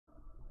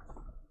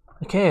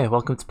Okay,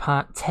 welcome to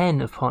part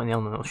 10 of Porting the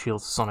Elemental Shield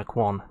to Sonic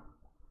 1.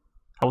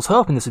 I was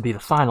hoping this would be the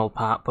final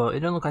part, but it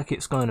doesn't look like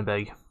it's going to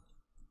be.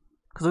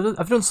 Because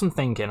I've done some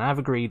thinking, I've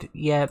agreed,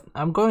 yeah,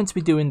 I'm going to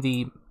be doing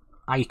the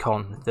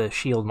icon, the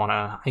shield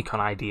monitor icon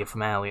idea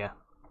from earlier,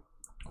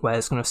 where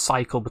it's going to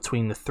cycle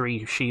between the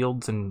three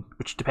shields, and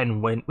which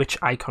depending on which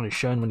icon is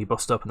shown when you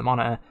bust open the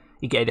monitor,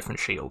 you get a different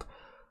shield.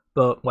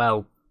 But,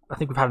 well, I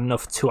think we've had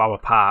enough 2-hour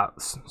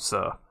parts,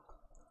 so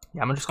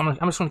yeah, I'm just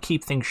gonna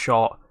keep things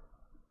short,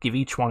 give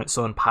each one its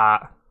own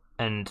part,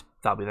 and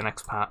that'll be the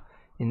next part.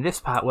 In this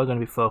part, we're going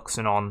to be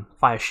focusing on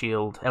Fire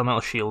Shield,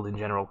 Elemental Shield in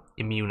general,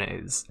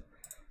 immunities.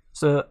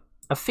 So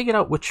I've figured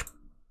out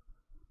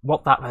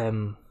what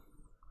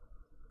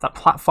that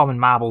platform in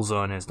Marble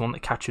Zone is, the one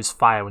that catches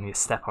fire when you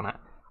step on it.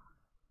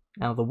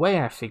 Now, the way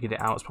I figured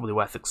it out is probably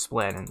worth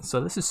explaining. So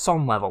this is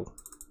Son Level.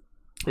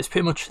 It's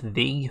pretty much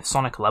the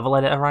Sonic level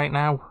editor right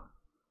now.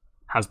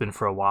 Has been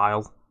for a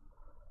while.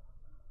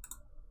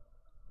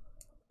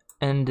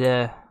 And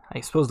I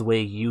suppose the way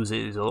you use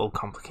it is a little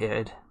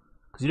complicated,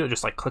 because you don't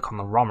just like click on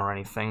the ROM or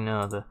anything.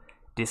 No, the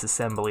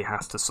disassembly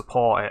has to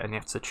support it, and you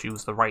have to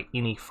choose the right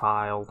ini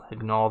file,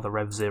 ignore the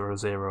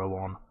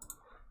Rev001.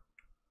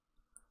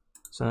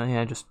 So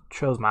yeah, just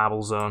chose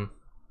Marble Zone.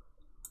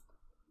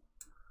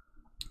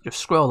 Just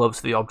scroll over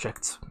to the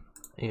object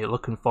you're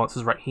looking for. It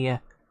says right here,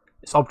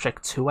 it's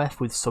Object 2F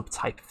with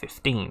subtype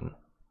 15.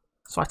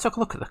 So I took a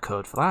look at the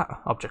code for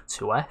that, Object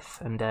 2F,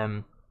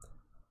 and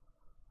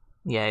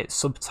yeah,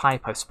 its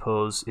subtype, I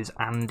suppose, is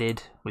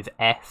ANDed with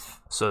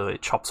F, so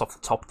it chops off the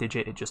top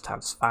digit, it just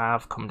has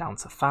 5, come down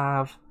to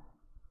 5.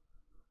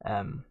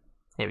 Here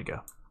we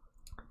go.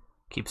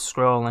 Keep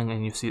scrolling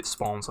and you see it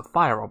spawns a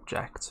fire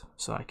object.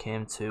 So I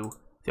came to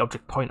the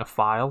object pointer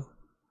file,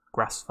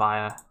 grass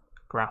fire,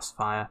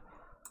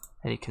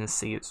 and you can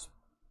see it's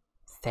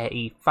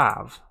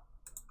 35.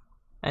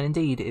 And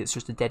indeed, it's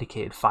just a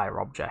dedicated fire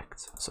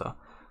object. So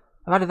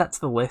I've added that to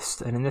the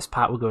list, and in this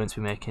part we're going to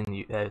be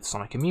making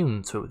Sonic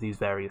immune to these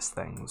various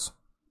things.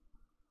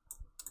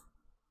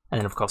 And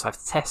then of course I have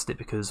to test it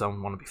because I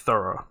want to be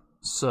thorough.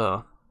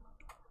 So,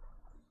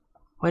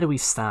 where do we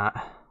start?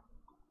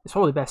 It's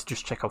probably best to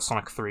just check how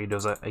Sonic 3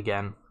 does it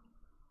again.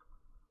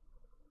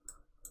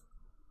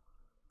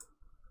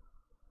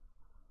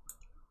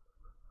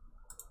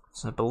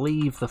 So I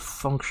believe the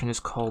function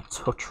is called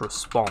touch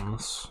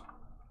response.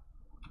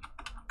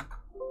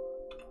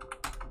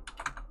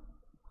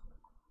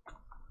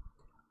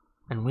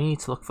 And we need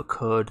to look for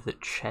code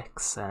that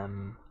checks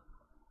the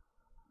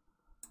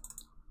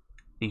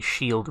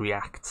shield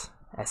react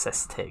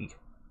SST.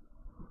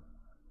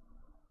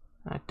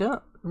 I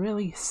don't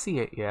really see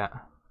it yet.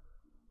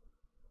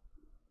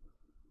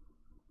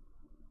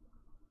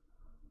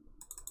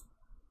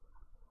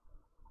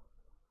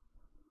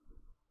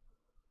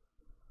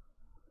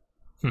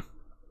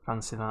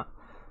 Fancy that.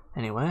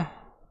 Anyway.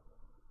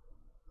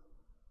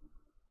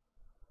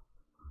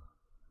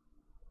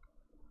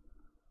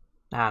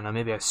 Ah, no,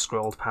 maybe I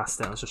scrolled past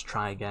it. Let's just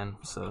try again.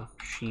 So,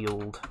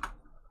 shield.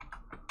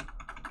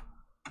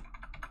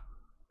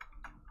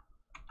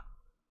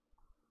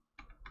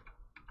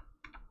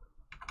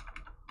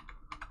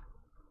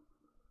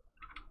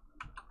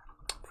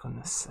 For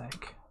goodness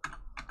sake.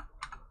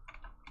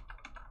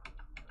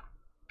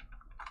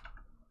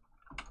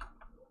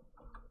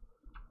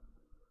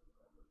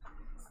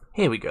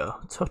 Here we go.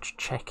 Touch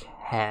check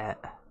hair.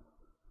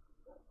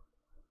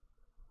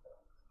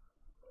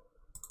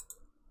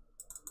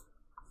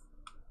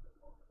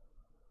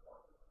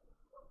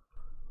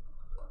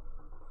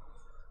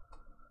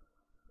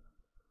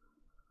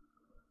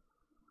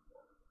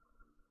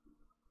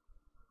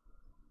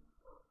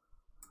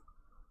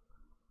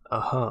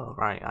 Oh,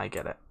 right, I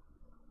get it.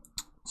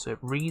 So it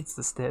reads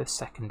the state of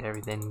secondary,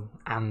 then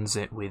ANDs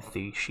it with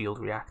the shield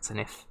react, and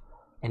if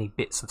any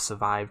bits have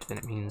survived, then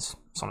it means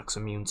Sonic's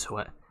immune to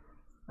it.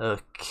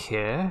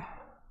 Okay.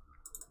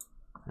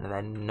 Are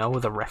there no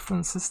other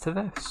references to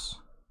this?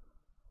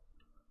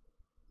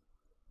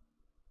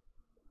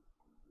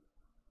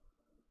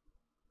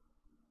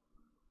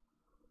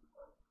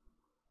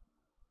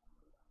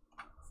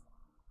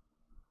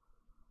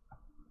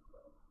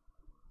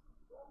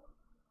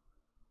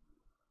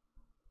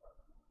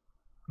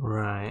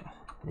 Right,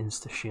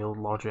 insta-shield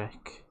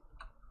logic.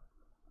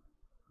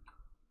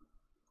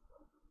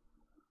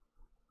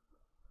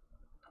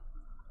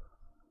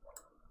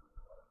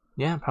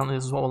 Yeah, apparently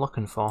this is what we're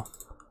looking for.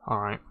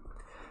 Alright.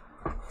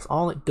 So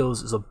all it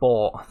does is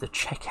abort the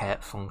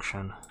checkout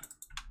function.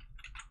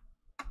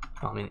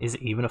 I mean, is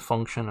it even a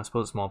function? I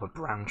suppose it's more of a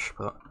branch,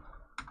 but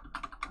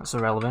that's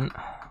irrelevant.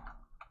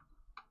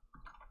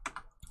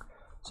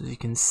 So as you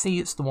can see,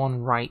 it's the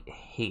one right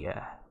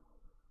here.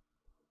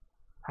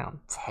 Hang on,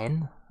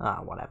 10? Ah,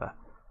 whatever.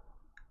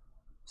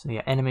 So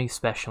yeah, enemy,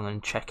 special,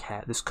 and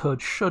checkout. This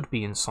code should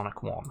be in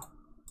Sonic 1.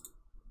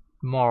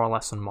 More or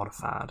less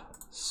unmodified.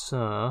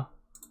 So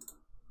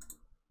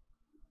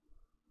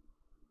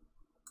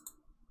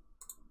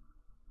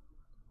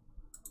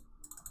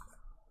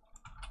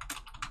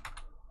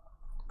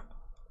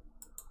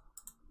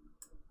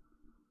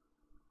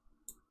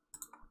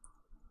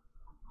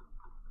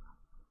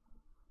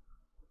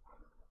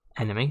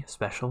Enemy,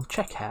 special,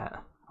 check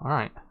hat.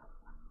 Alright.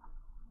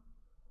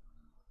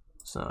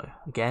 So,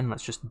 again,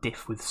 let's just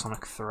diff with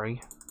Sonic 3.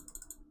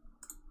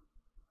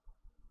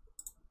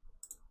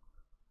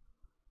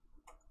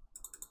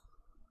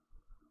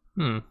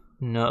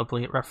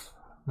 Notably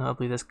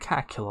there's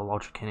Caterpillar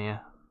logic in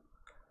here.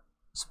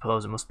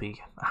 Suppose it must be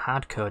a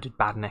hard-coded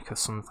badnik or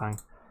something.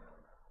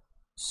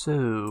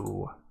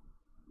 So,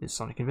 is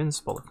Sonic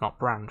invincible if not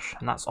branch?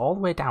 And that's all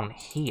the way down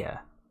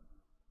here.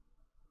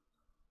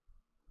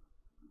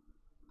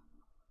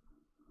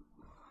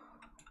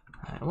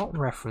 Right, what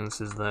reference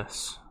is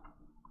this?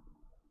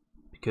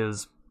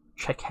 Because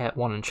Check Hat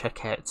 1 and Check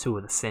Hat 2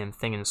 are the same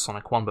thing in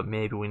Sonic 1, but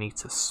maybe we need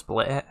to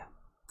split it.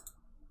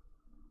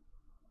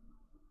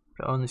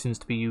 It only seems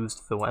to be used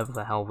for whatever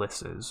the hell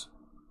this is.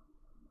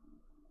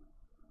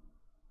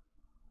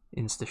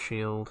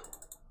 Insta-shield.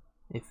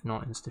 If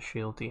not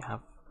insta-shield, do you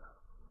have...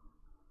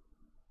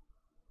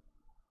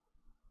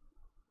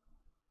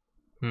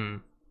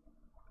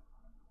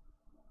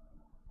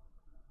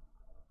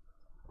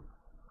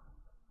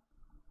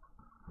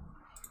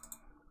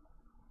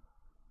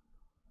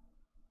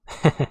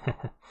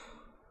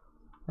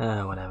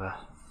 Whatever.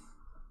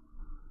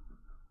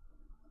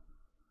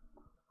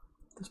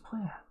 This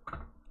player...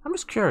 I'm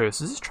just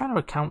curious, is this trying to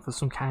account for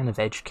some kind of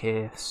edge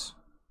case?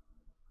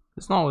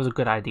 It's not always a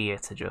good idea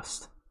to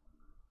just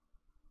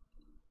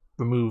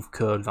remove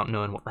code without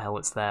knowing what the hell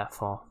it's there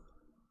for.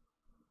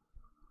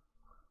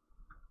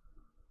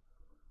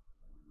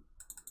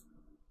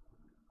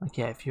 Like,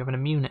 yeah, if you have an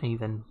immunity,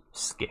 then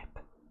skip.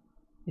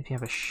 If you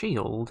have a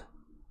shield...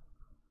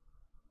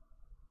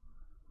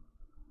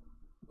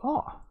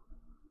 What?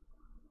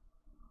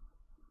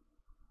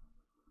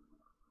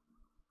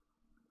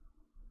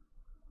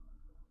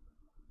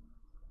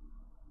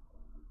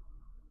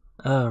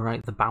 Oh,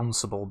 right, the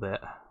bounceable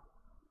bit.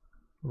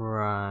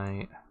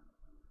 Right.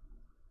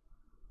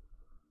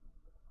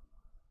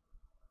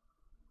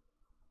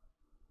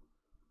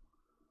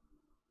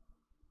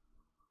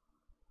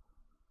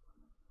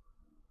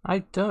 I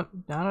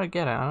don't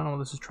get it. I don't know what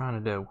this is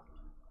trying to do.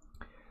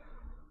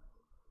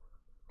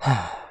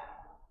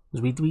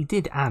 we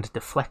did add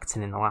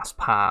deflecting in the last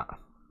part.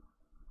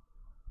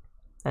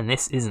 And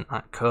this isn't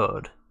that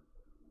code.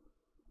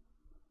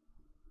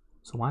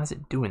 So why is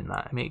it doing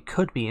that? I mean, it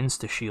could be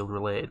insta-shield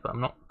related, but I'm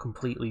not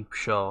completely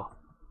sure.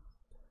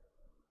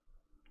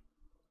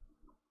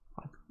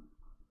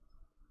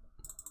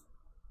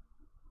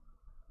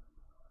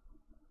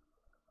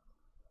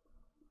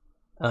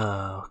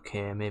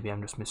 Okay, maybe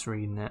I'm just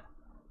misreading it.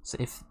 So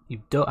if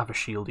you don't have a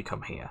shield, you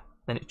come here.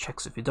 Then it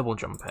checks if you double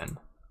jump in.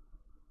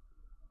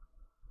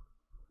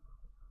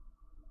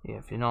 Yeah,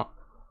 if you're not...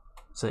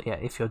 So yeah,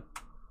 if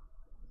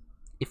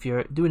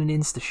you're doing an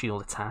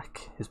insta-shield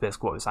attack, is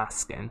basically what it's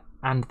asking,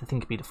 and the thing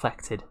can be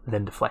deflected,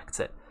 then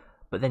deflect it.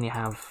 But then you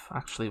have...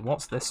 Actually,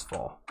 what's this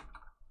for?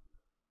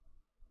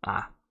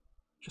 Ah,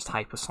 just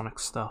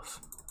hypersonic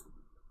stuff.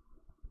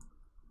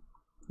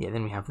 Yeah,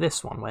 then we have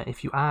this one, where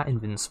if you are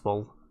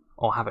invincible,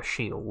 or have a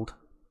shield,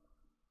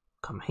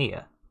 come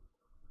here.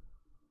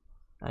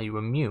 Are you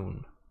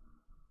immune?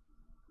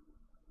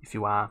 If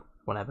you are,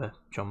 whatever,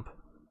 jump.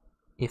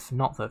 If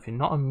not though, if you're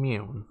not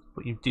immune,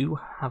 but you do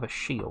have a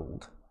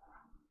shield,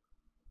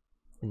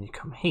 then you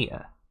come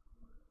here,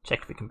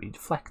 check if it can be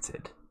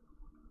deflected.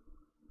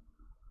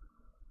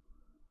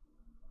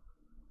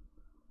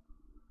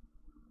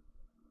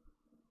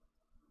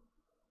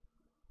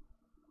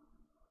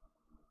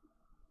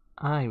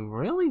 I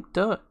really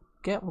don't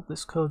get what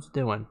this code's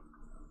doing.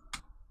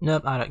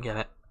 Nope, I don't get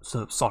it.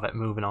 So, sod it,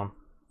 moving on.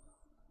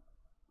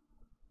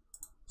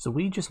 So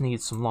we just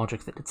need some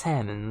logic that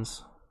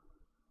determines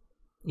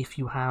if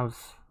you have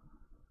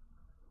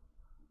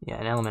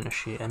an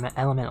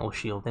elemental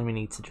shield, then we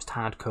need to just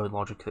hard code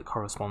logic that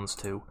corresponds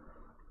to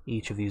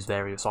each of these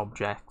various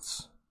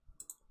objects.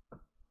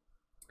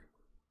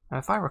 Now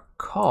if I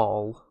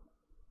recall,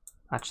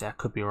 actually I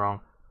could be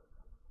wrong,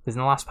 because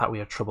in the last part we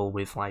had trouble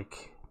with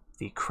like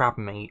the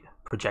crabmate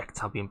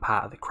projectile being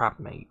part of the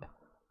crabmate.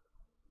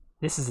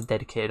 This is a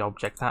dedicated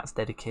object, that's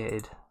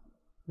dedicated,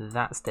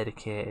 that's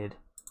dedicated,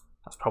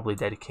 that's probably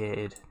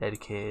dedicated,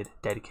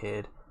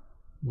 dedicated.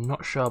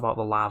 Not sure about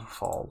the lava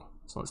fall,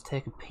 so let's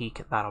take a peek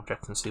at that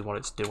object and see what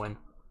it's doing.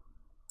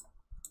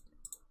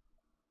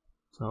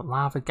 So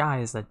lava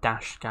guy is the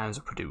dash guy is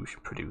a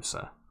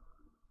producer.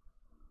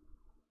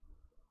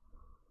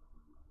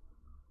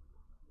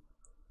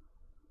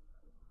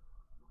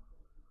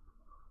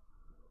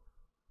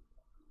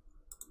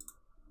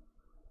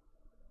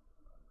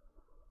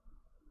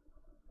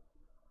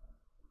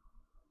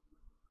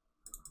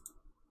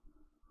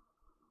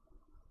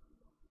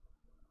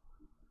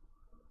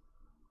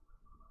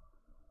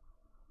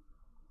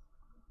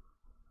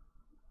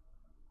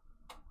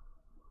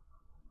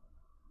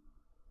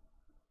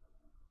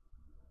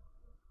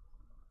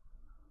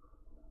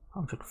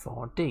 Object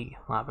 4D,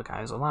 lava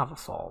guy is a lava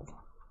fall.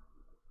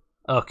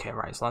 Okay,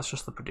 right, so that's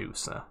just the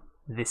producer.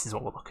 This is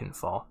what we're looking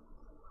for.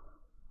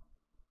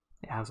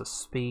 It has a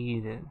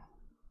speed, it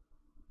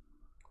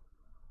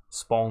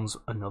spawns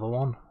another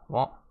one.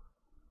 What?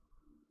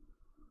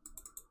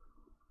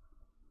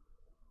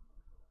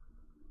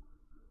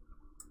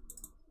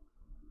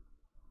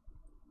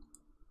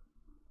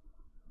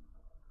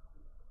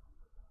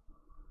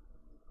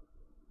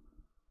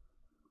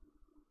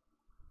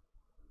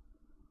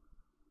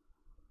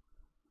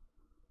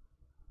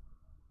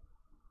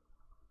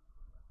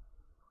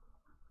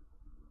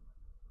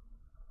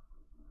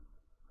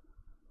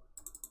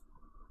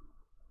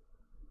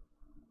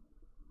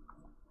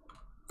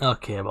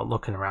 Okay, but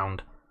looking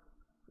around,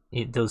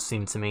 it does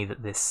seem to me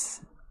that this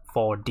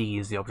 4D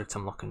is the object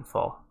I'm looking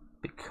for,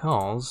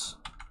 because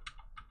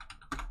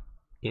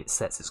it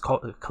sets its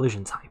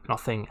collision type.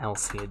 Nothing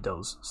else here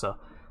does. So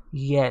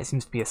yeah, it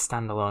seems to be a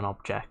standalone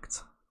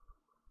object.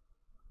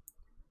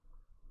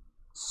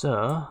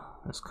 So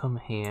let's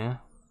come here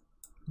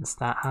and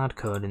start hard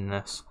coding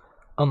this.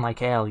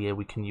 Unlike earlier,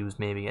 we can use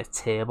maybe a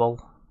table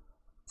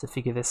to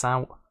figure this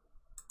out.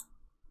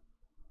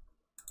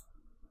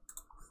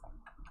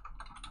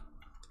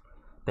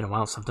 Been a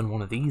while since I've done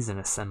one of these in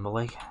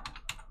assembly.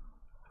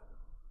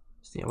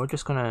 So yeah, we're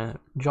just gonna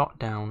jot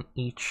down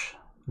each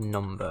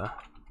number.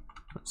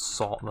 Let's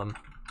sort them.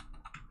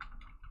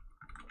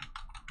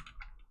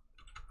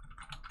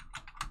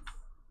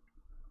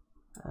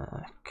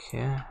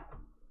 Okay.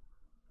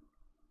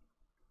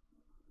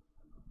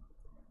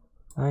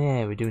 Oh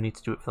yeah, we do need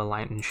to do it for the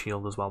lightning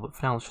shield as well, but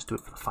for now let's just do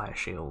it for the fire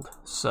shield.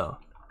 So,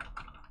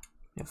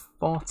 we have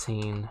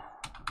 14.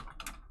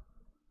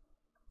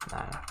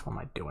 Nah, what am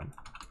I doing?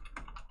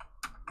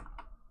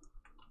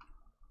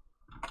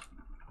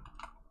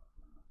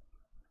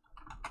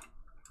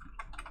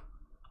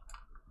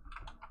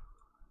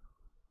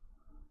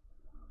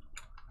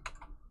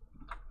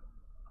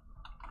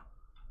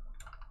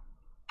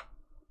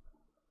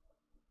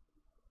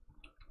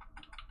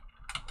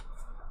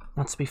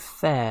 Now to be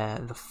fair,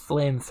 the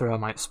flamethrower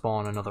might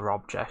spawn another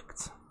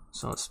object,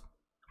 so let's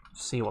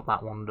see what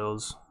that one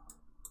does.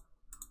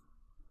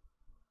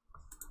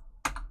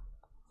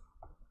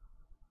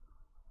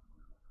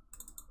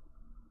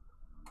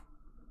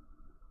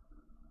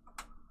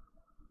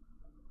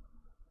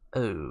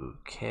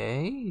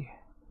 Okay.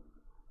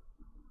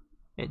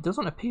 It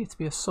doesn't appear to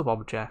be a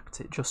sub-object,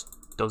 it just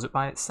does it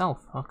by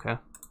itself. Okay.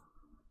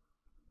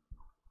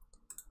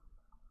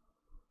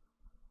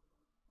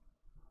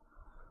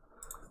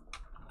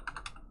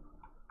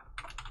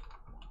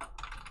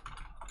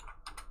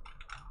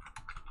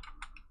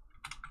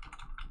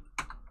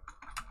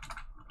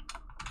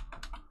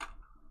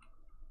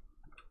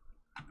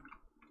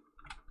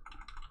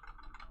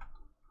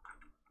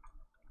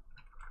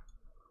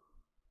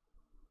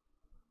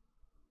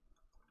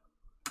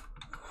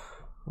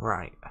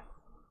 Right.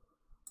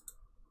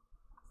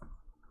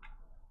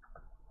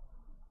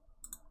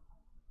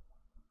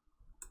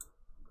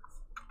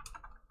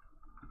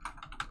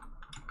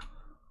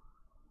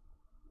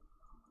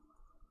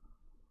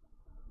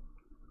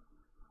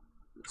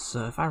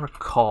 So if I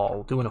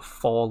recall, doing a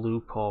for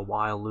loop or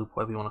while loop,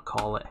 whatever you want to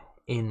call it,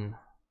 in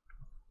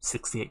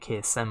 68K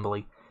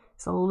assembly,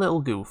 it's a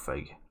little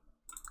goofy.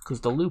 Because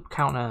the loop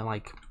counter,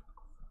 like,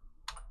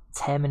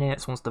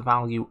 terminates once the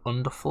value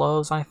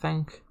underflows, I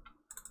think.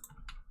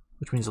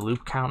 Which means the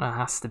loop counter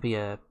has to be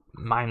a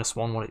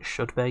 -1 what it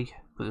should be.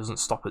 But it doesn't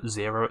stop at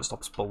 0, it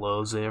stops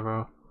below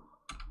 0.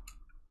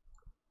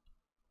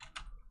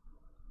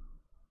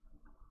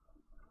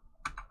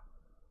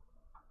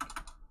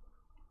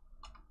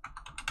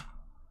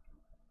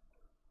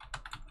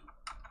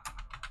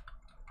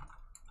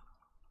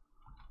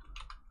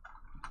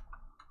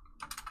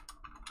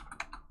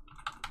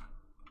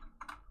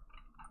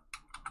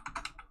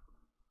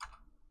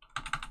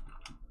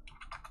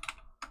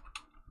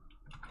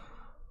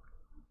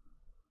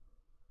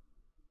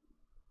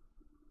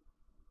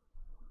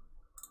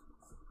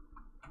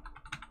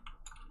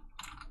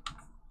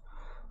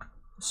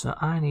 So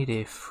I need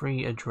a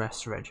free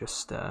address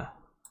register.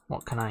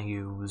 What can I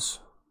use?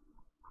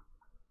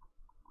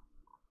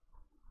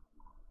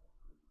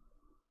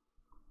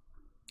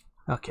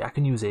 Okay, I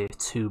can use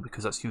A2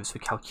 because that's used for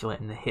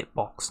calculating the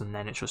hitbox and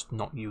then it's just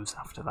not used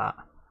after that.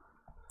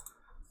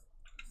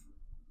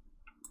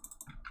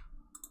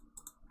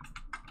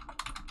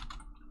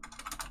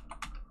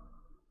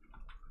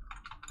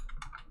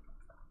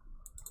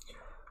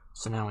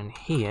 So now in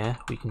here,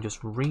 we can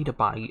just read a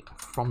byte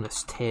from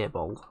this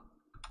table,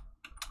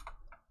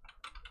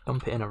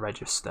 dump it in a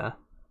register,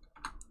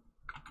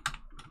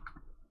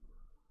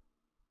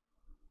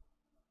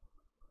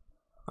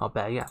 or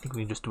better yet, I think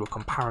we can just do a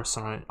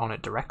comparison on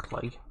it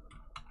directly.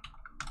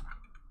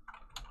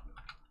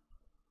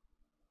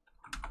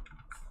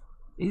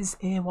 Is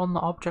A1 the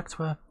object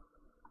we're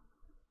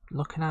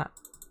looking at?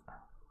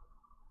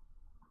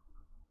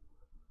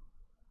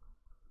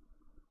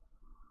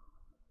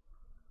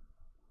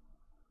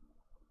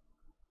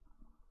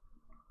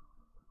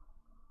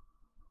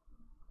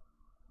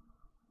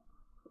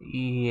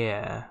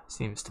 Yeah,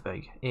 seems to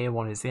be.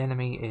 A1 is the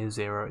enemy,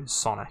 A0 is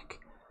Sonic.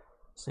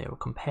 So yeah, we're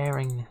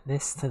comparing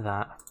this to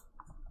that,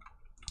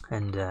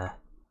 and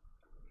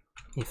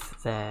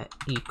if they're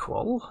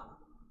equal,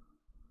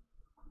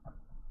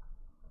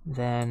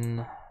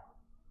 then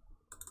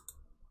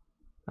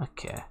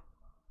okay,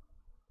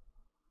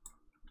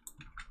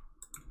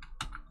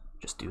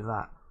 just do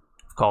that.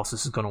 Of course,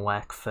 this is going to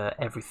work for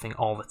everything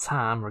all the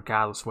time,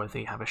 regardless whether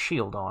you have a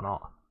shield or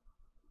not.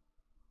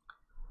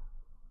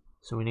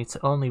 So we need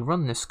to only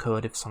run this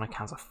code if Sonic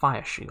has a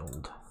fire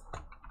shield.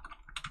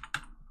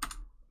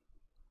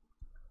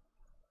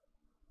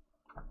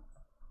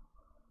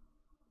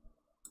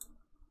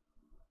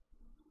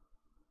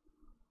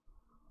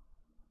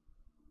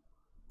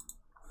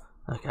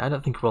 Okay, I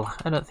don't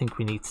think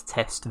we need to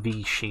test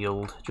V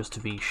shield, just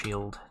V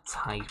shield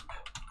type.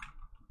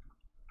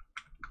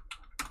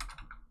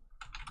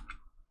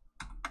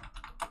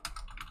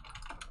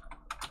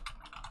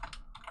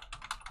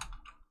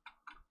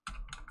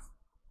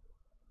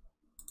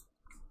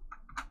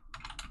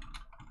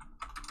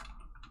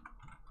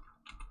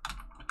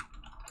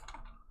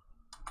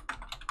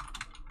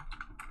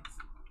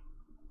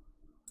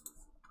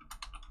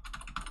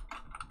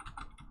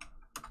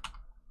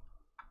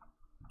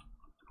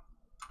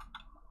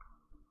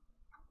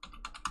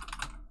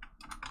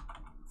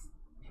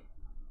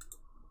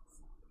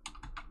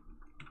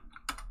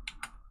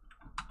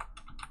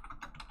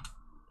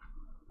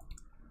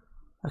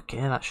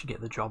 Okay, that should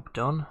get the job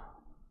done.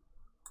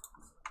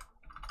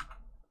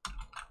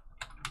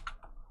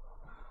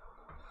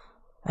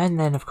 And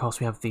then, of course,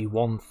 we have the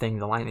one thing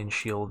the lightning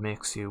shield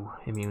makes you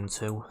immune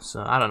to.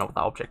 So I don't know what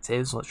that object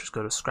is. Let's just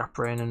go to Scrap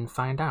Brain and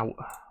find out.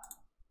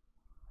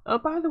 Oh,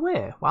 by the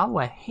way, while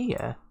we're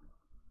here,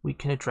 we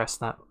can address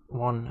that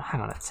one.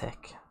 Hang on a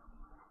tick.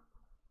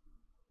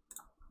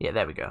 Yeah,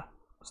 there we go.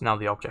 So now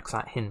the object's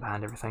that hidden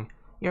behind everything.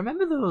 You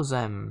remember those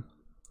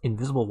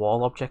invisible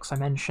wall objects I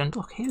mentioned?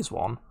 Look, here's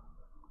one.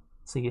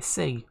 So you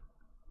see.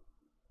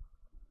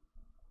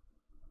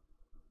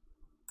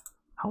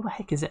 How the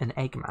heck is it an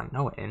Eggman?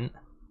 No, it ain't.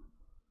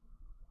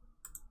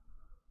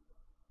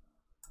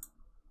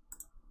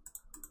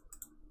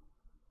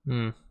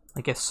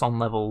 I guess some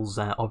levels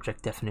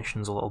object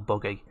definition's a little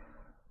buggy.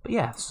 But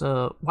yeah,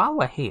 so while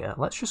we're here,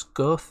 let's just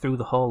go through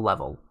the whole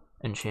level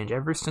and change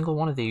every single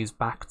one of these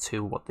back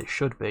to what they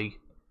should be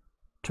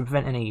to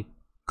prevent any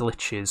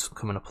glitches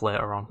coming up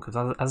later on. Because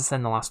as I said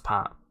in the last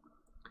part,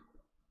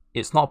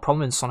 it's not a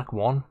problem in Sonic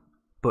 1,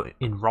 but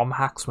in ROM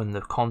hacks, when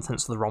the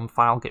contents of the ROM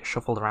file get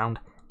shuffled around,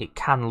 it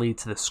can lead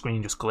to the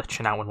screen just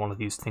glitching out when one of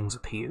these things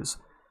appears.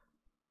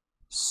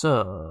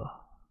 So,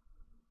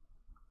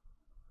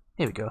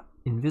 here we go.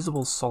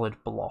 Invisible solid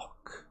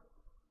block.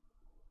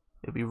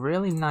 It'd be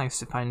really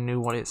nice if I knew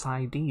what its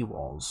ID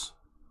was.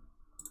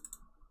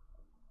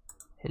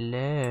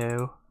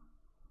 Hello?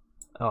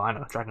 Oh, I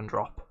know, drag and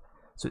drop.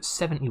 So it's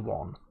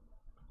 71.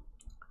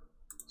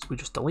 So we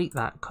just delete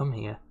that, come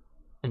here,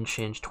 and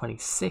change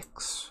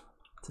 26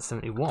 to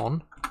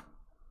 71.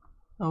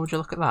 Oh, would you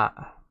look at that?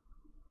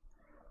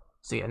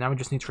 So yeah, now we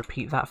just need to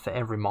repeat that for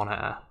every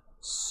monitor.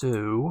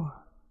 So...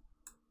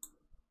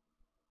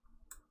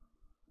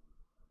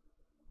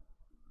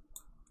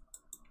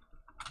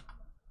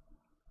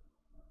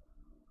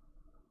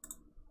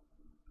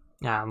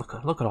 yeah,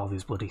 look at all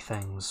these bloody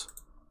things.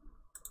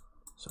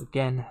 So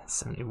again,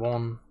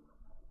 71.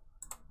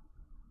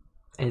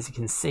 And as you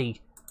can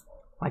see,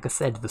 like I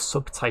said, the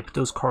subtype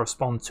does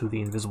correspond to the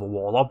invisible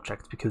wall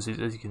object because,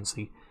 as you can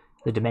see,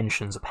 the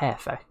dimensions are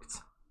perfect.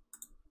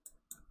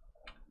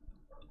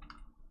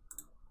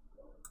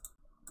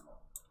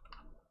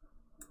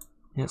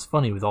 And it's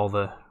funny with all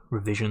the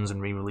revisions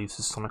and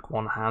re-releases Sonic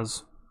 1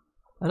 has.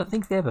 I don't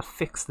think they ever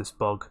fixed this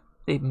bug.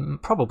 They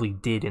probably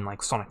did in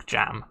like Sonic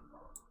Jam.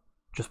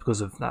 Just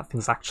because of that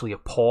thing's actually a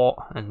port,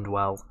 and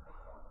well,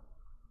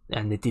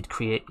 and they did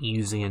create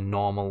easy and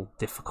normal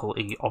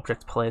difficulty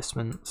object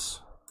placements.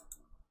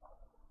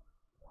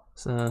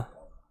 So,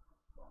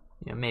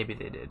 yeah, maybe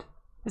they did.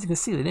 As you can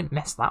see, they didn't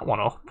mess that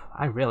one up.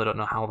 I really don't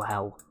know how the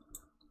hell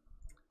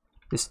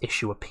this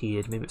issue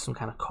appeared. Maybe it's some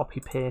kind of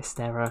copy-paste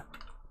error.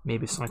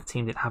 Maybe Sonic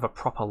Team didn't have a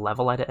proper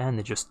level editor and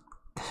they just,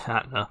 I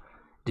don't know,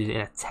 did it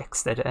in a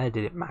text editor,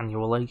 did it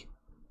manually.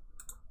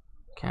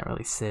 Can't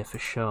really say for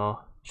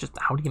sure. It's just,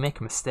 how do you make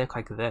a mistake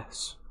like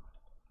this?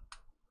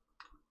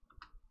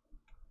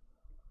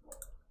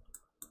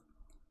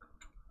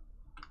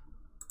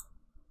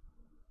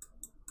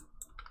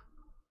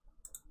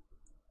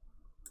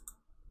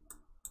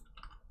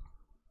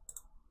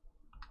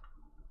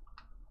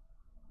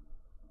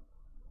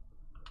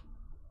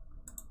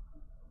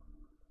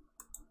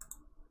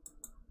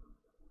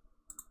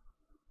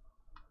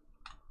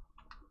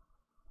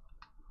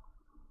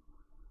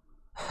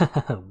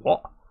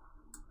 What?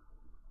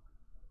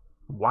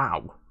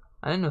 Wow.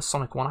 I didn't know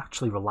Sonic 1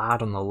 actually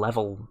relied on the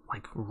level,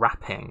 like,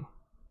 wrapping.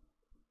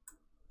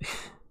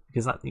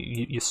 Because that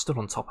you stood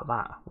on top of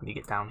that when you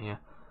get down here.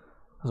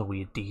 That's a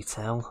weird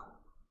detail.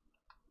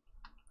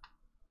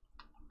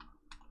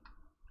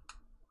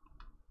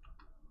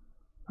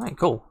 Right,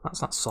 cool. That's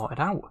that sorted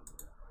out.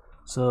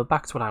 So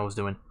back to what I was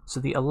doing.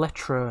 So the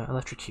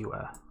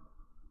Electrocutor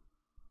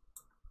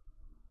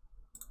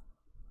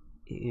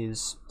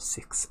is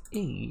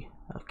 6E.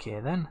 Okay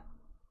then.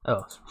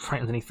 Oh, it's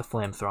right underneath the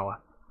flamethrower.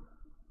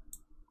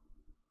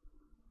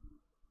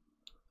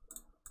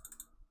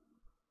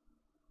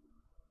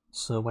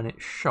 So when it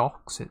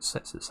shocks, it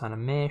sets its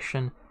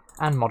animation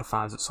and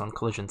modifies its own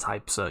collision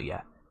type. So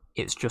yeah,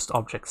 it's just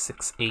object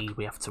 6E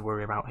we have to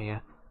worry about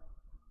here.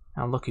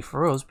 Now lucky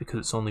for us, because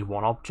it's only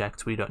one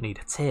object, we don't need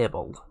a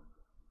table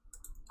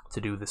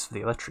to do this for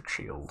the electric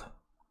shield.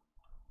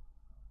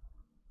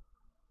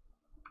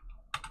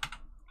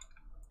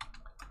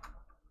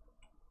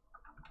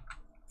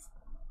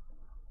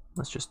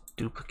 Let's just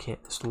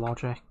duplicate this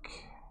logic.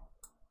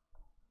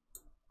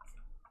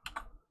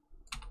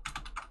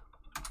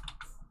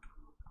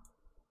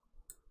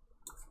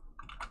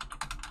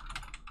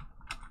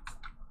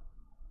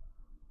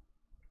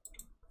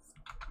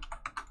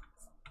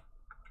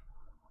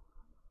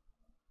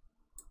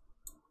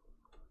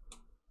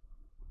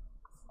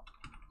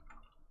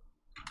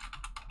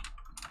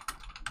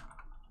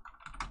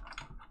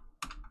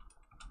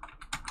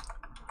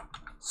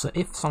 So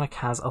if Sonic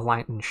has a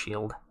lightning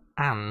shield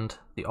and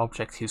the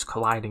object he's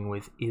colliding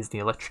with is the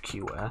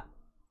electrocutor,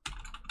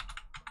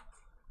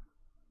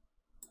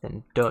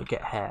 then don't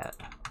get hurt.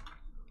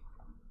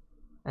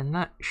 And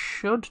that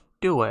should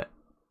do it.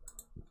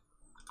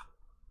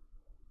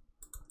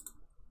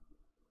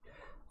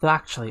 Though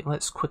actually,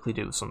 let's quickly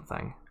do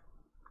something.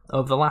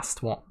 Over the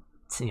last,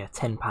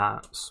 10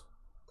 parts,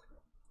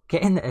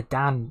 getting a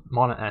Dan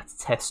monitor to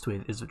test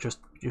with is just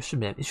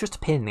a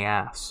pain in the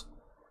ass.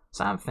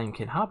 So I'm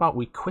thinking, how about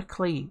we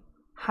quickly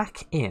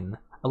hack in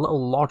a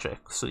little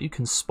logic so that you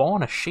can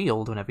spawn a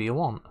shield whenever you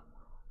want.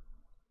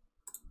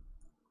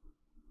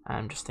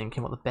 I'm just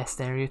thinking what the best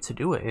area to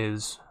do it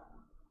is.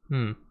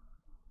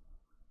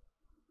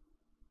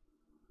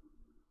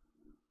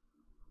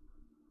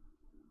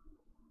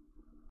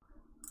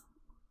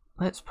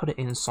 Let's put it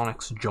in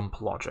Sonic's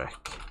jump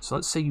logic. So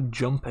let's say you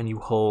jump and you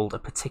hold a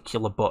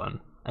particular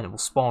button, and it will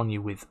spawn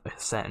you with a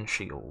certain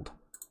shield.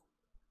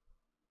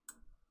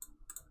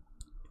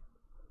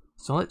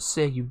 So let's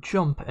say you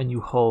jump and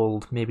you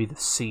hold maybe the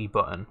C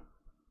button.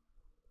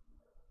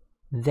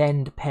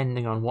 Then,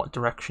 depending on what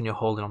direction you're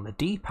holding on the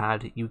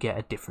D-pad, you get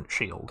a different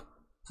shield.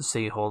 So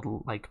say you hold,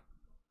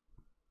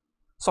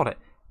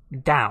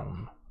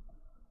 down.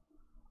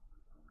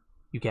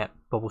 You get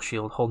bubble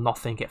shield, hold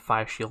nothing, get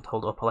fire shield,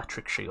 hold up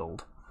electric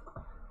shield.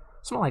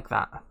 Something like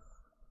that.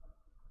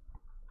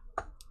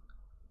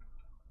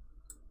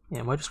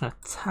 Yeah, we're just going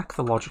to tack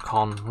the logic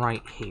on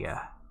right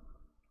here.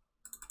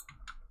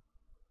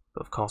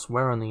 But of course,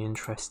 we're only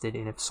interested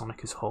in if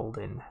Sonic is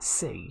holding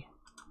C.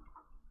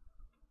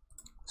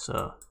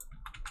 So,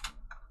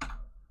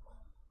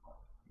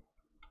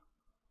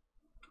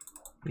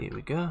 here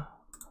we go.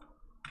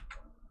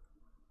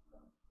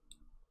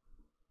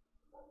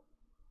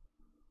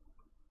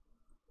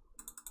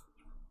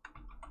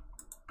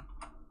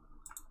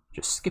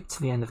 Just skip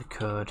to the end of the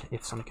code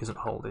if Sonic isn't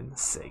holding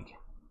C.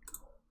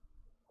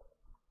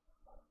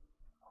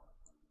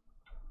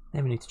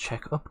 Then we need to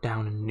check up,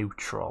 down, and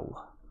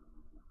neutral.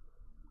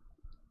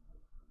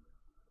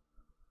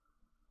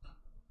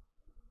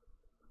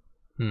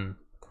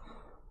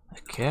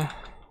 Okay.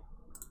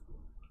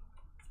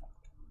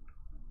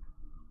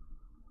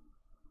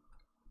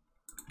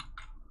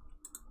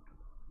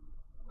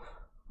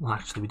 Well,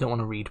 actually, we don't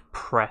want to read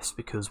press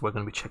because we're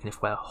going to be checking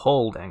if we're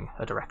holding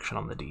a direction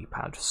on the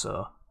D-pad,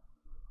 so...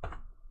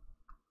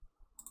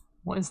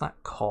 What is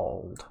that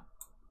called?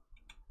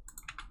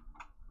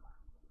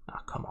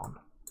 Ah, come on.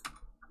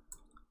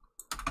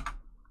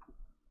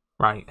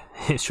 Right,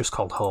 it's just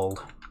called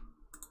hold.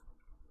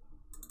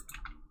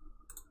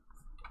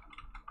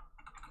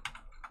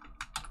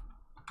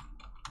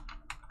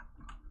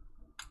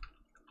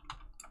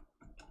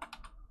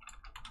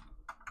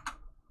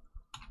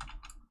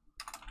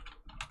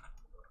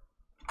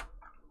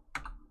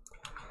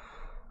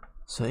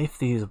 So if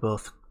these are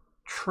both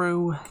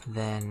true,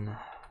 then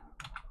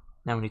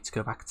now we need to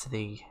go back to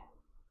the...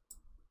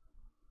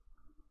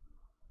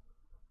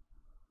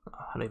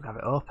 I don't even have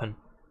it open.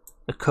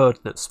 The code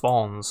that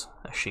spawns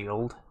a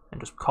shield, and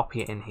just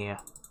copy it in here.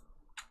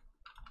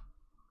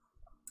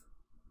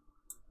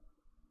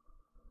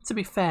 To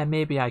be fair,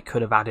 maybe I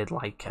could have added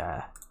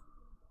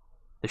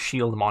the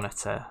shield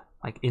monitor,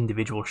 like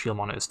individual shield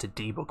monitors to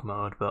debug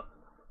mode, but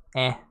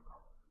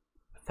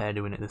fair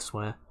doing it this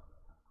way.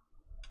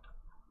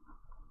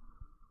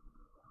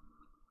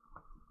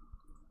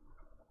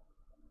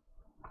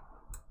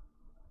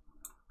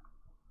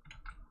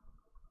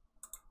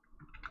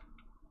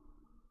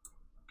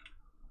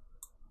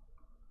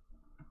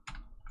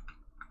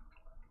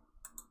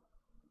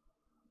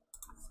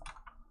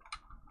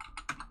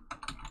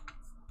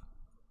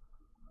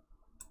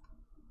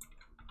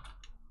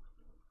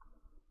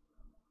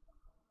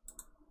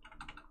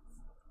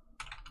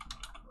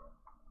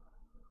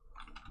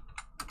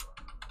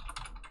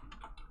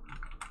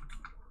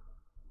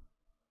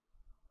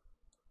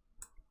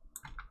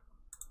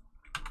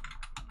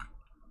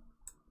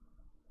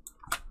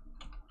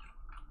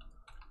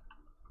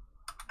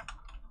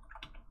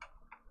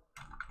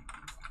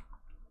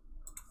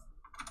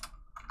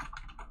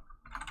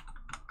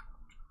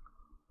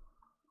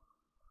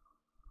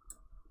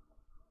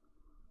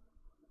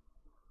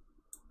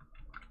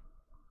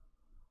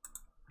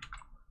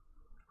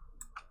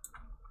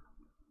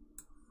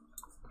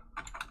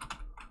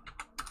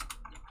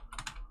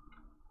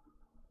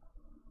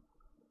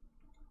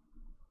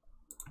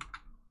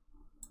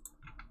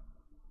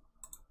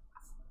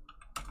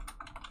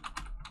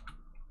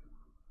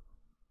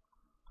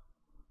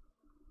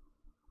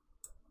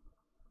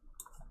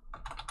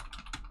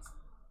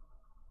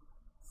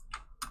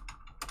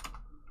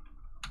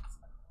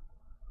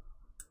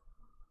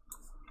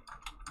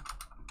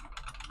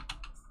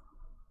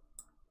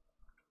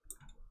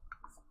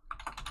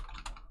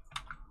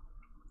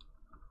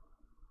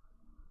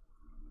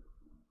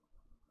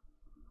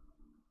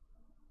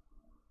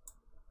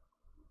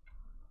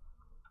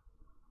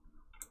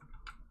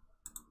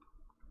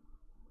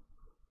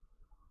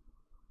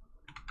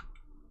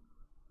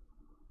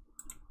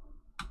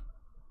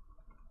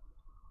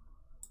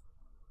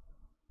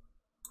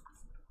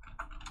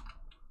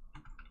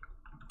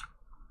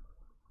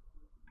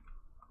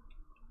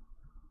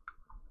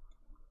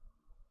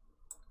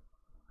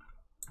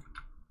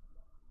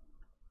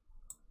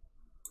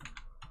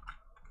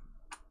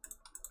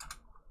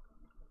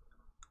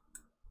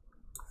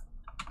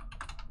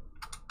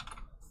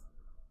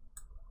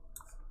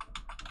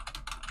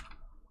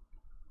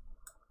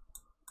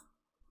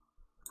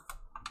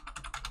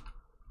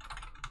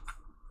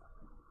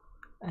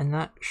 And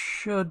that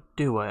should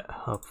do it,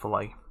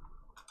 hopefully.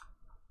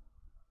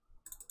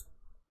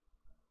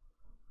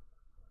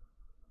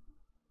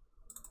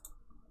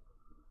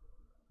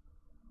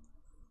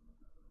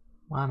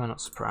 Why am I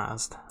not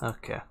surprised?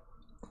 Okay.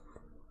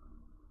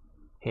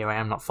 Here I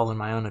am not following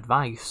my own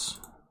advice.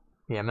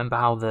 Yeah, remember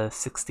how the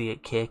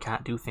 68K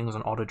can't do things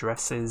on odd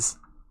addresses?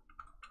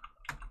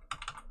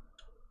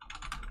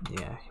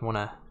 Yeah, you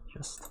wanna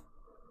just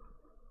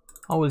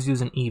always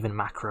use an even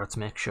macro to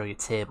make sure your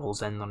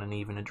tables end on an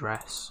even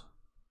address.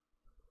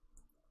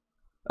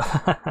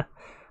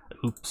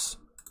 Oops.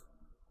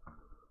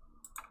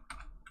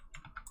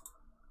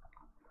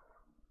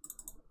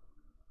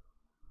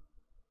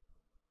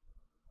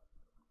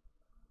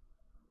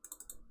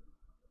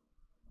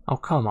 Oh,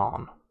 come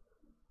on.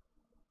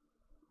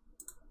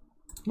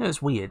 You know,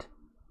 it's weird.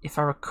 If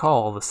I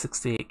recall, the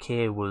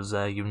 68K was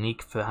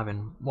unique for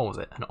having, what was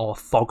it, an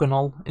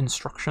orthogonal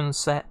instruction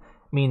set,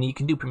 meaning you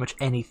can do pretty much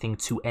anything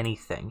to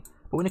anything.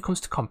 But when it comes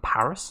to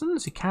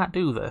comparisons, you can't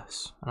do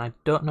this, and I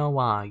don't know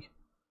why.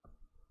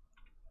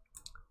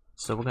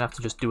 So we're going to have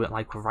to just do it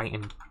like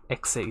writing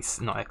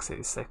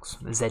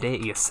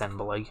Z80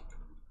 assembly,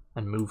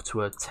 and move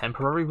to a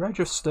temporary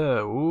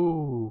register.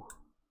 Ooh.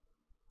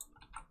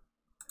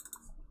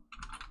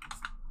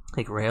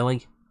 Like,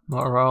 really?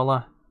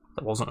 Motorola?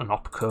 There wasn't an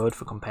opcode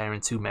for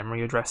comparing two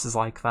memory addresses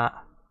like that,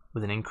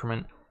 with an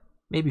increment.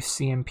 Maybe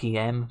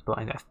CMPM, but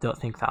I don't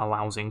think that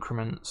allows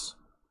increments.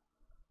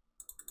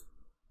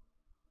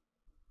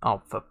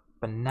 Oh, for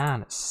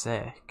banana's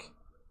sake.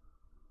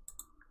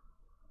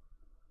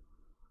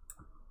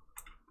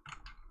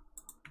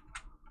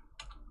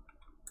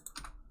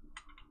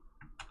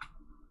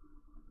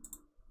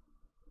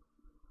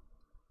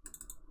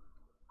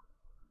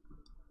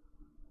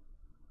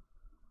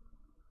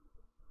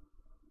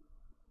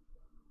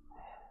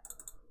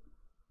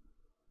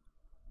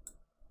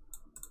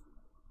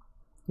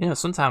 You know,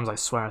 sometimes I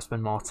swear I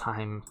spend more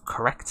time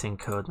correcting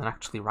code than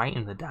actually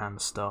writing the damn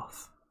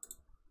stuff.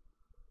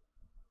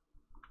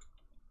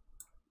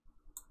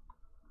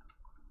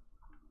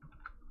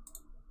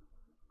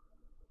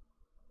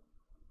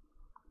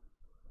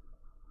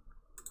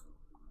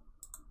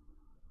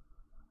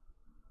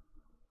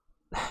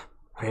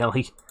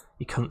 Really?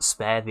 You couldn't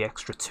spare the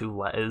extra 2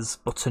 letters?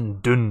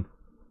 Button done.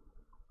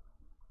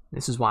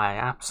 This is why I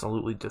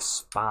absolutely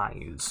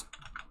despise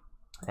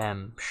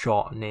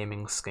short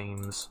naming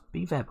schemes.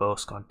 Be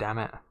verbose,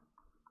 goddammit.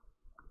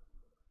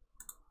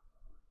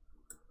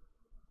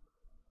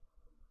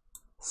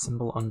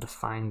 Symbol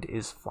undefined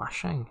is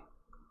flashing.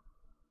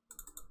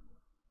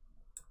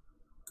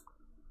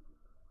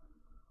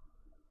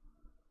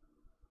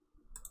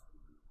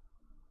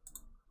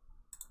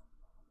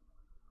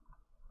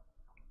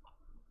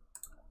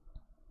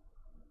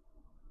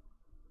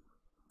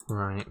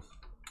 Right.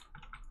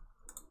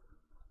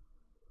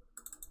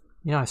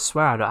 You know, I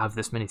swear I don't have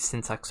this many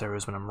syntax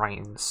errors when I'm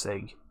writing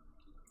C.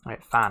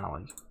 Right,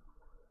 finally.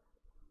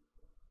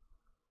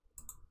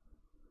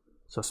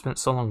 So I spent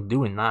so long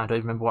doing that, I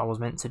don't remember what I was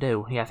meant to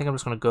do. Yeah, I think I'm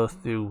just going to go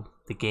through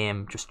the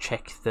game, just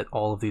check that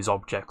all of these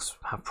objects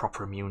have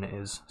proper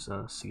immunities.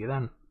 So, see you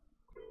then.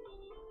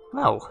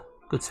 Well,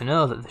 good to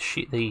know that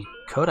the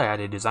code I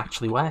added is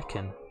actually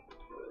working.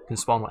 You can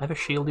spawn whatever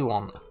shield you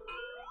want.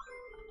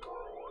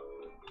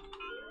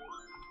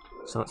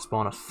 So let's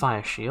spawn a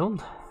fire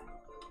shield.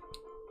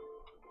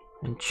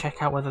 And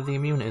check out whether the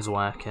immunity is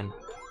working.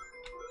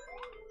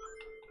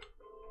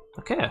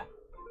 Okay.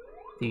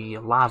 The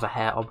lava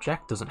hair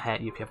object doesn't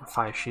hurt you if you have a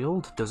fire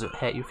shield. Does it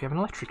hurt you if you have an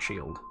electric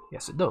shield?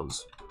 Yes, it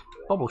does.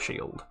 Bubble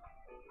shield.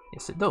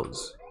 Yes, it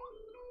does.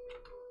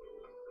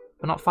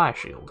 But not fire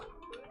shield.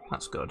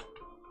 That's good.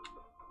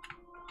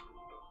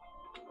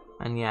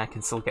 And yeah, I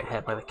can still get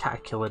hit by the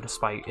caterpillar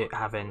despite it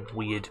having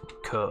weird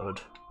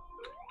code.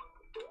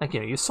 Like,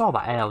 you know, you saw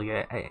that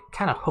earlier. It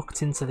kind of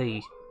hooked into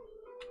the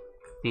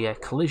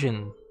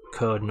collision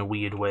code in a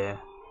weird way.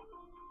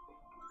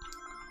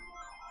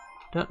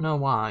 Don't know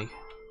why.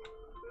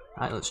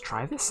 Right, let's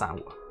try this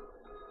out.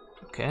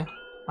 Okay,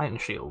 lightning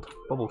shield,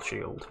 bubble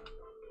shield.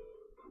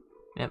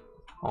 Yep,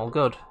 all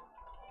good.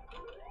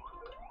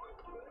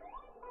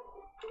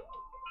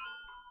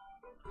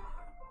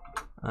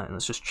 Alright,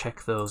 let's just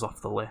check those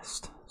off the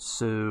list.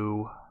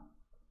 So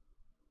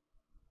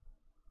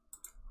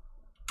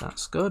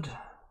that's good.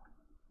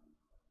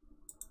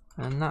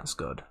 And that's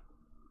good.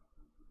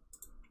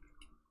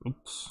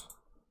 Oops.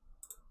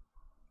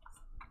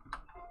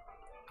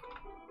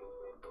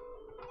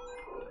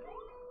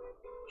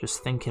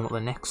 Just thinking what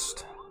the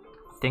next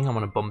thing I'm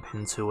going to bump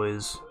into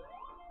is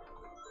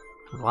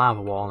the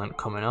lava wall ain't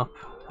coming up.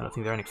 I don't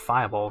think there are any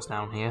fireballs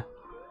down here.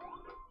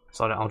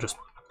 So I'll just,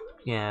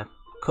 yeah,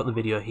 cut the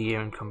video here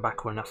and come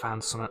back when I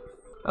find something.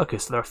 Okay,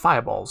 so there are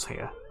fireballs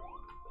here.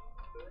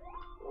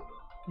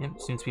 Yep,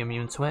 seems to be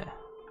immune to it.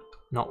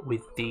 Not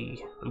with the...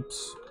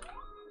 oops.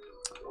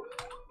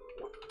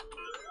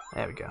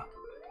 There we go.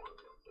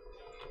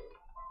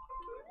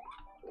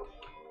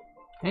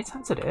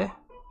 Anytime today?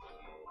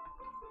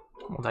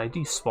 Well, did I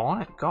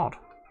despawn it? God.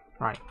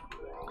 Right.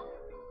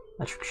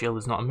 Electric shield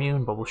is not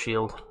immune, bubble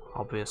shield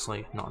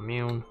obviously not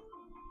immune.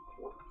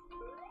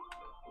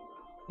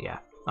 Yeah,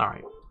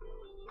 alright.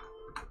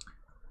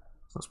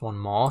 So that's one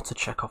more to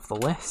check off the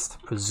list.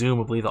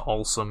 Presumably that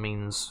also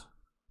means...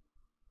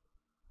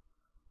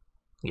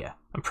 Yeah,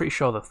 I'm pretty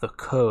sure that the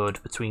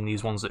code between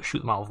these ones that shoot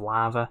them out of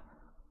lava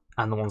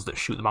and the ones that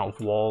shoot them out of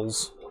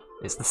walls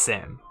is the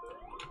same.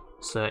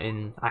 So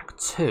in Act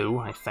 2,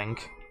 I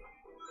think...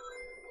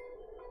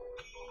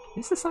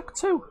 Is this Act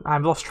 2?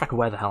 I've lost track of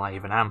where the hell I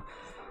even am.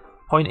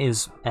 Point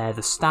is,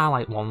 the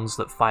Starlight ones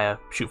that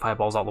shoot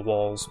fireballs out of the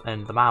walls,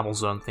 and the Marble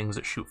Zone things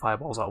that shoot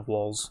fireballs out of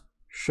walls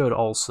should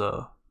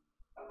also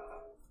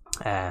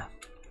no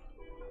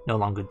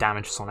longer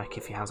damage Sonic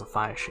if he has a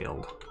fire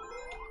shield.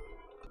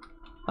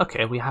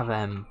 Okay, we have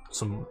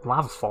some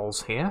lava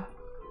falls here.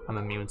 I'm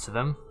immune to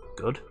them.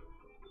 Good.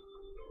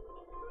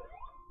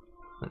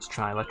 Let's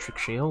try Electric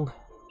Shield,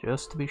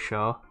 just to be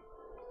sure.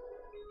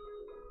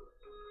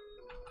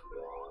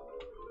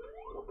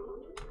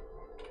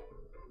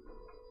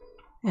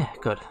 Yeah,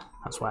 good.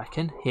 That's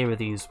working. Here are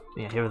these.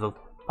 Yeah, here are the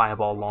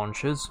fireball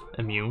launchers.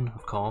 Immune,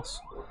 of course.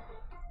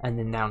 And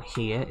then down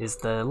here is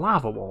the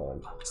lava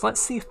wall. So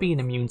let's see if being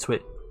immune to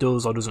it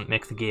does or doesn't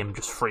make the game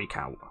just freak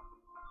out.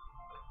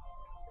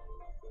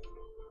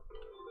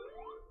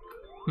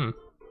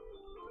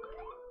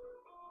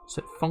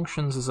 So it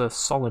functions as a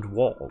solid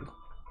wall.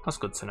 That's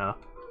good to know.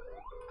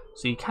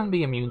 So you can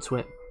be immune to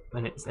it,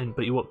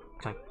 but you won't.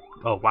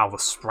 Oh wow, the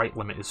sprite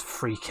limit is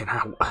freaking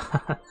out.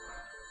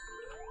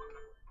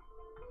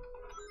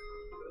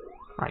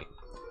 Right,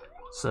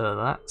 so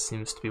that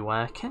seems to be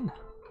working.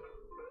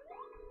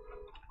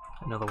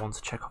 Another one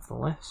to check off the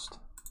list.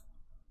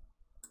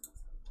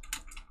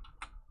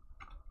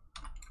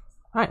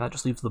 Right, that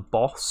just leaves the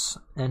boss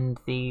and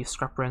the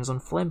scrap brains on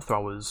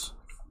flamethrowers.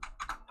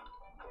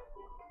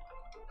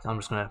 So I'm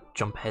just going to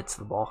jump ahead to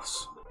the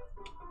boss.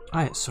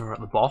 Alright, so we're at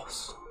the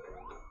boss.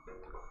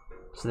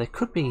 So there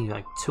could be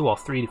like 2 or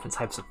 3 different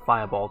types of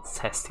fireball to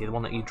test here. The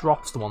one that he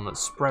drops, the one that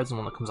spreads, and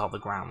the one that comes out of the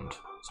ground.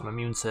 So I'm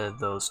immune to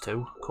those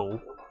two.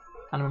 Cool.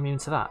 And I'm immune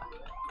to that.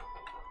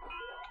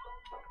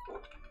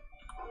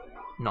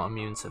 Not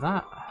immune to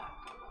that.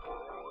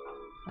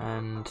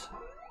 And...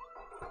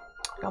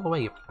 Get out of the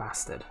way, you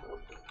bastard.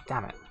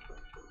 Damn it.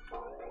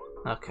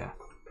 Okay.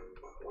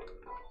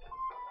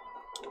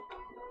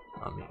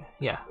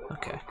 Yeah,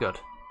 okay, good.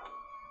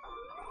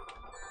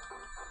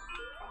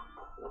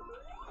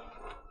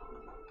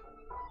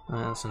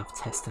 That's enough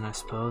testing, I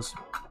suppose.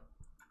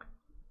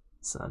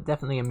 So,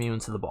 definitely immune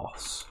to the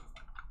boss.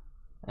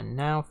 And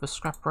now for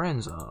Scrap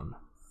Brain Zone.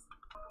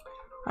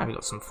 Alright, we've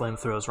got some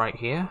flamethrowers right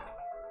here.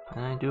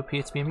 And I do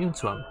appear to be immune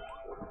to them.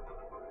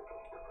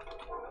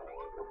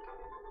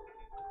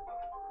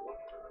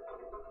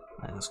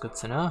 That's good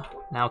to know.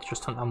 Now to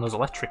just hunt down those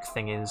electric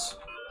thingies.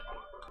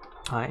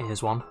 Alright,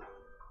 here's one.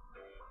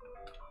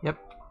 Yep.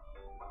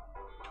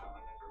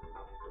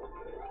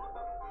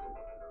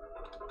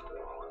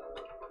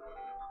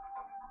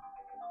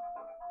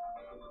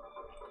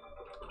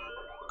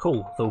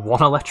 Cool, the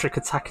one electric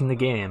attack in the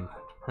game,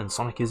 and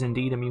Sonic is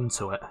indeed immune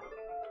to it.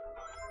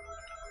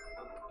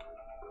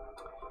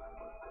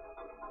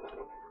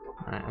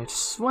 Alright, I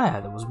swear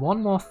there was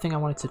one more thing I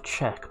wanted to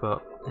check,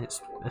 but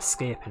it's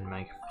escaping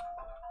me.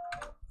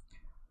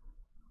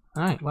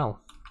 Alright, well,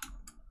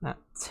 that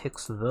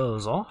ticks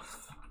those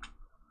off.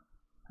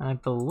 I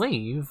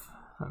believe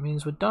that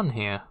means we're done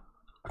here.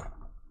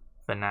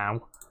 For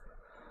now.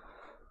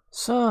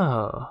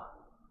 So...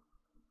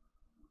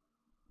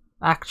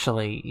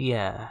 Actually,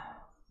 yeah.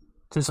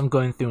 Since I'm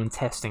going through and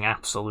testing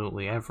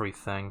absolutely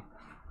everything,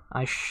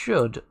 I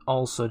should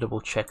also double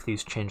check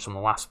these changes from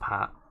the last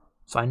part.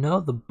 So I know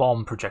the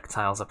bomb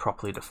projectiles are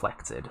properly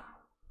deflected.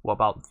 What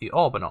about the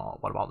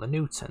Orbinaut? What about the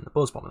Newton, the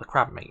Buzz Bomb, and the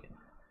Crab Meat?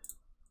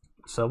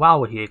 So while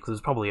we're here, because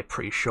it's probably a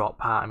pretty short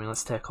part, I mean,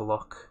 let's take a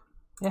look.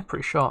 Yeah,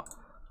 pretty short.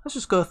 Let's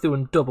just go through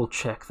and double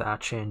check that our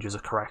changes are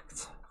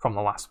correct from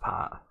the last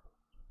part.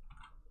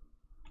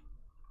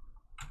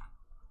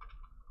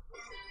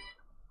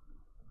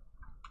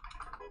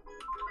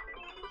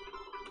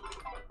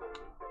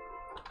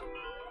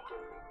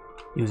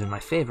 Using my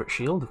favourite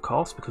shield, of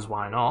course, because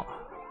why not?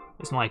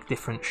 It's not like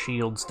different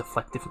shields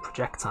deflect different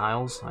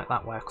projectiles, like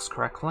that works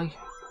correctly.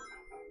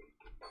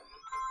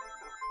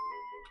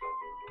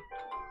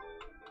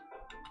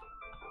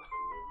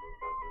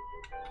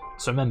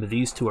 So remember,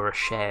 these two are a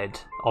shared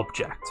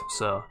object,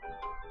 so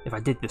if I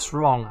did this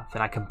wrong,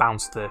 then I can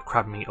bounce the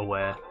Crab Meat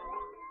away.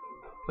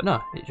 But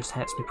no, it just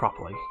hits me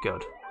properly.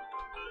 Good.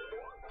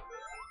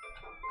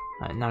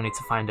 I now need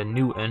to find a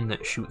Newton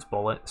that shoots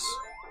bullets.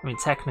 I mean,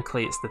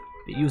 technically, it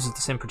uses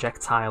the same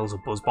projectile as a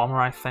Buzz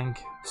Bomber, I think,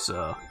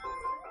 so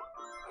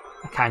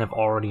I kind of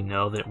already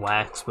know that it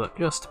works, but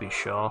just to be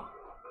sure.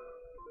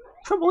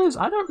 Trouble is,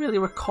 I don't really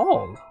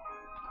recall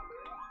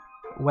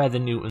where the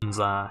Newtons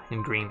are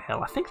in Green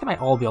Hill. I think they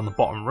might all be on the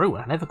bottom route,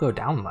 and I never go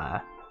down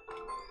there.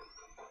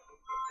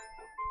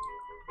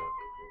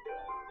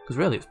 Because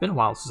really, it's been a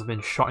while since I've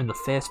been shot in the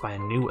face by a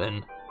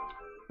Newton.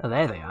 Oh,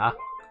 there they are.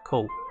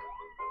 Cool.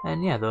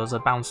 And yeah, those are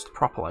bounced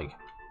properly.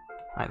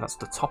 Right, that's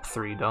the top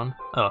 3 done.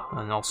 Oh,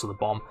 and also the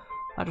bomb.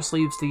 That just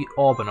leaves the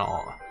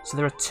Orbinaut. So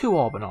there are 2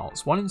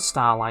 Orbinauts, one in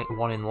Starlight and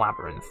one in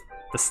Labyrinth.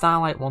 The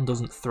Starlight one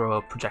doesn't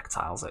throw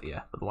projectiles at you,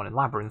 but the one in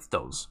Labyrinth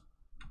does.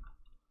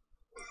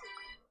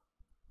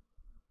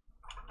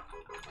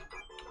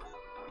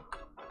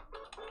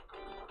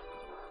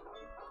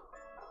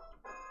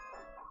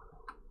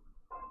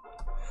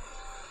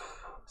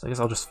 So I guess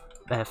I'll just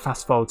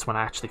fast forward to when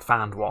I actually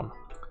found one.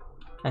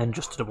 And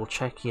just to double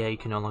check, yeah, you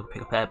can no longer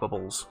pick up air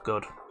bubbles.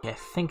 Good. Yeah, I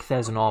think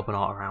there's an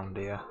Orbinaut around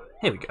here.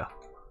 Here we go.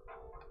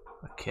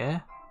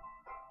 Okay.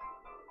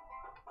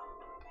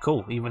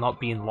 Cool, even not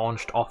being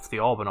launched off the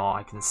Orbinaut,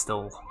 I can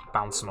still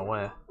bounce them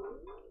away.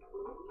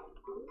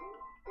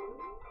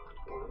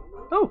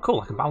 Oh, cool,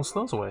 I can bounce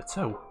those away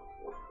too.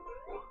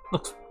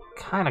 Looks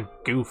kind of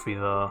goofy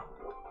though.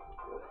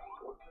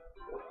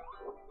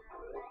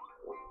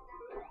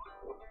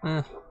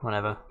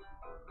 Whatever.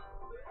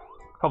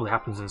 Probably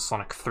happens in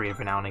Sonic 3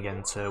 every now and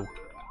again too.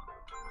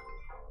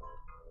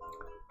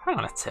 Hang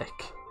on a tick.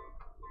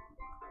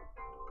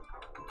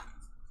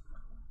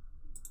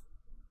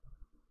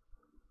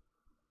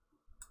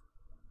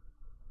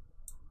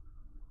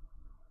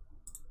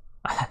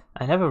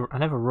 I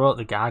never wrote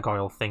the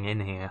gargoyle thing in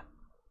here.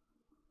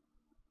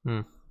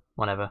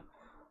 Whatever.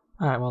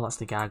 Alright, well that's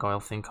the gargoyle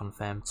thing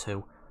confirmed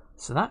too.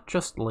 So that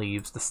just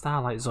leaves the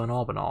Starlight Zone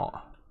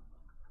Orbinaut.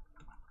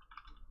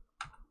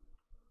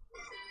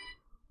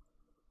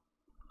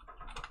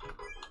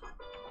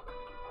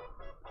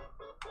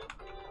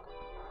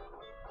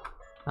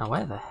 Now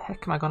where the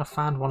heck am I gonna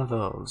find one of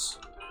those?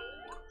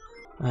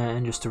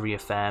 And just to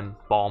reaffirm,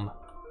 bomb.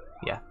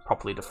 Yeah,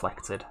 properly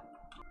deflected.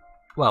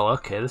 Well,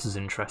 okay, this is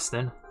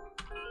interesting.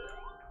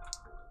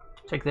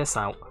 Check this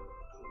out.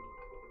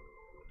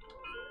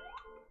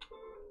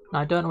 Now,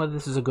 I don't know whether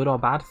this is a good or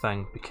bad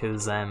thing,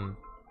 because they're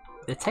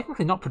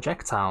technically not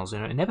projectiles, you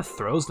know, it never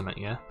throws them at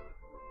you.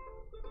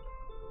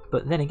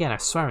 But then again, I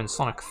swear in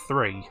Sonic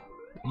 3,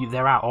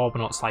 there are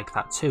Orbinauts like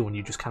that too, and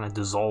you just kind of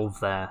dissolve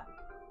their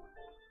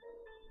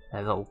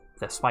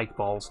spike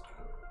balls.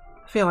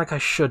 I feel like I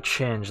should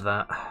change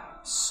that.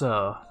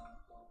 So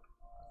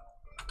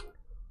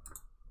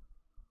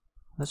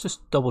let's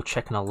just double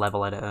check in a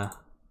level editor.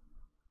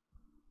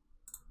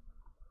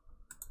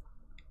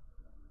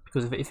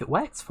 Because if it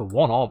works for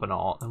one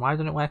Orbinaut, then why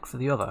doesn't it work for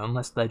the other,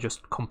 unless they're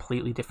just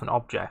completely different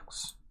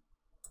objects?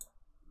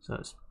 So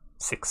it's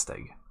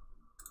 60.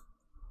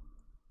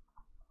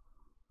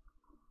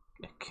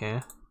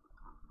 Okay.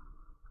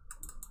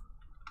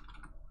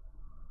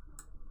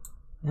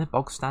 Yeah,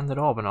 bog standard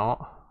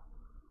Orbinaut.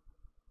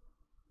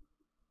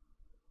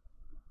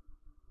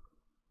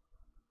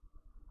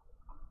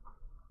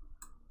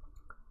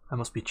 I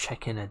must be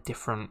checking a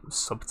different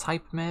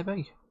subtype,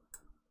 maybe?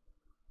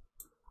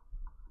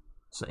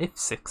 So if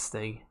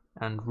 60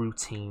 and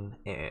routine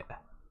 8.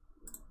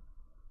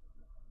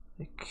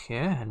 Okay,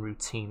 and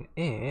routine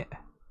 8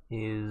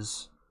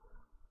 is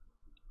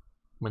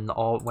when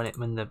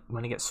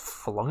it gets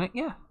flung at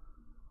you.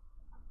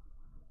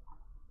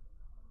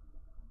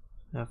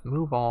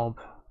 Move orb,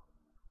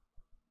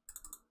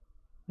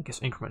 I guess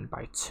incremented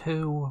by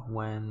 2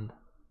 when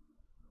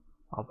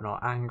Orbinaut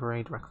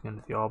angry, directly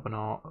under the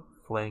Orbinaut,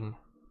 fling,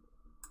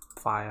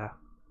 fire.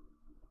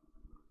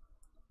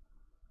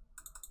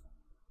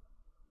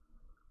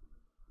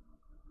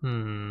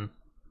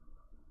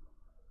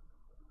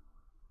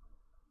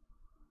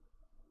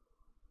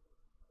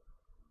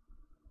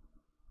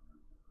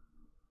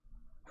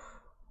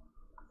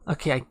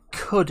 Okay, I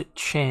could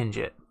change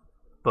it,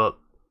 but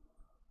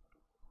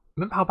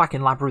remember how back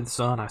in Labyrinth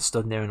Zone I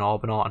stood near an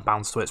Orbinaut and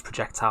bounced away its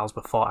projectiles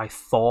before I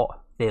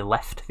thought they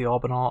left the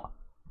Orbinaut?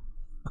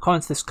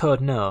 According to this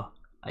code, no.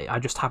 I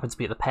just happened to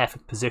be at the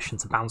perfect position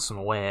to bounce them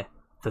away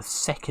the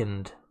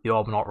second the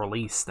Orbinaut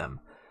released them.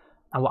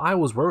 And what I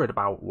was worried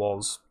about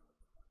was,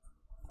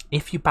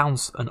 if you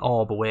bounce an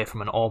orb away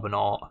from an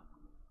Orbinaut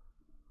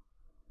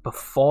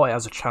before it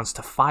has a chance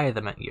to fire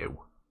them at you,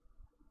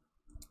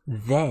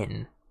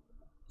 then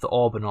the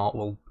Orbinaut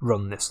will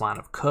run this line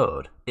of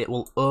code. It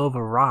will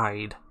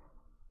override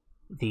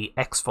the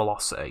X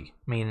velocity,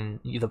 meaning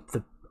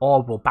the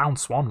orb will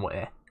bounce one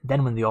way,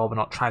 then when the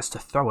Orbinaut tries to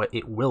throw it,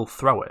 it will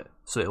throw it.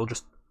 So it will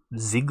just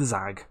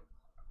zigzag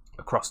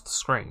across the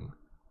screen.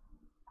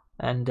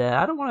 And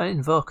I don't want to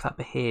invoke that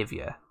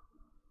behaviour.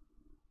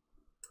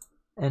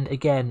 And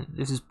again,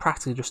 this is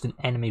practically just an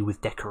enemy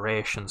with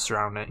decorations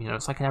surrounding it. You know,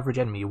 it's like an average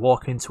enemy. You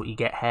walk into it, you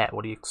get hurt.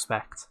 What do you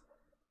expect?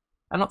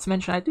 And not to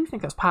mention, I do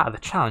think that's part of the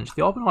challenge.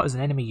 The Orbinaut is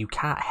an enemy you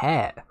can't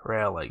hurt,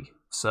 really.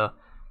 So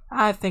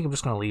I think I'm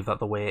just going to leave that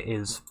the way it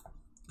is.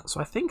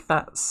 So I think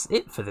that's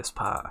it for this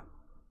part.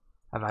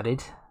 I've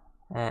added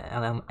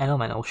an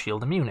elemental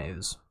shield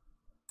immunities,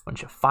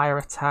 bunch of fire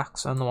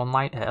attacks, and the one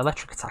light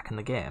electric attack in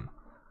the game.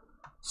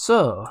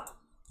 So,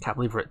 can't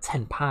believe we're at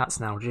 10 parts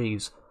now,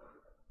 geez.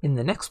 In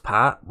the next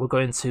part, we're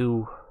going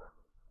to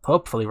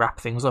hopefully wrap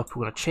things up.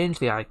 We're going to change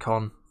the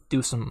icon,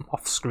 do some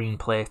off-screen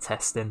play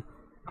testing,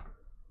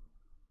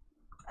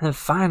 and then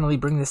finally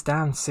bring this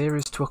down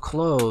series to a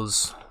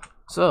close.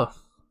 So,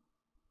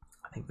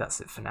 I think that's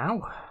it for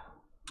now.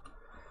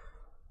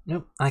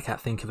 Nope, I can't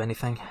think of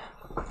anything.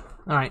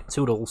 Alright,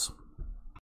 toodles.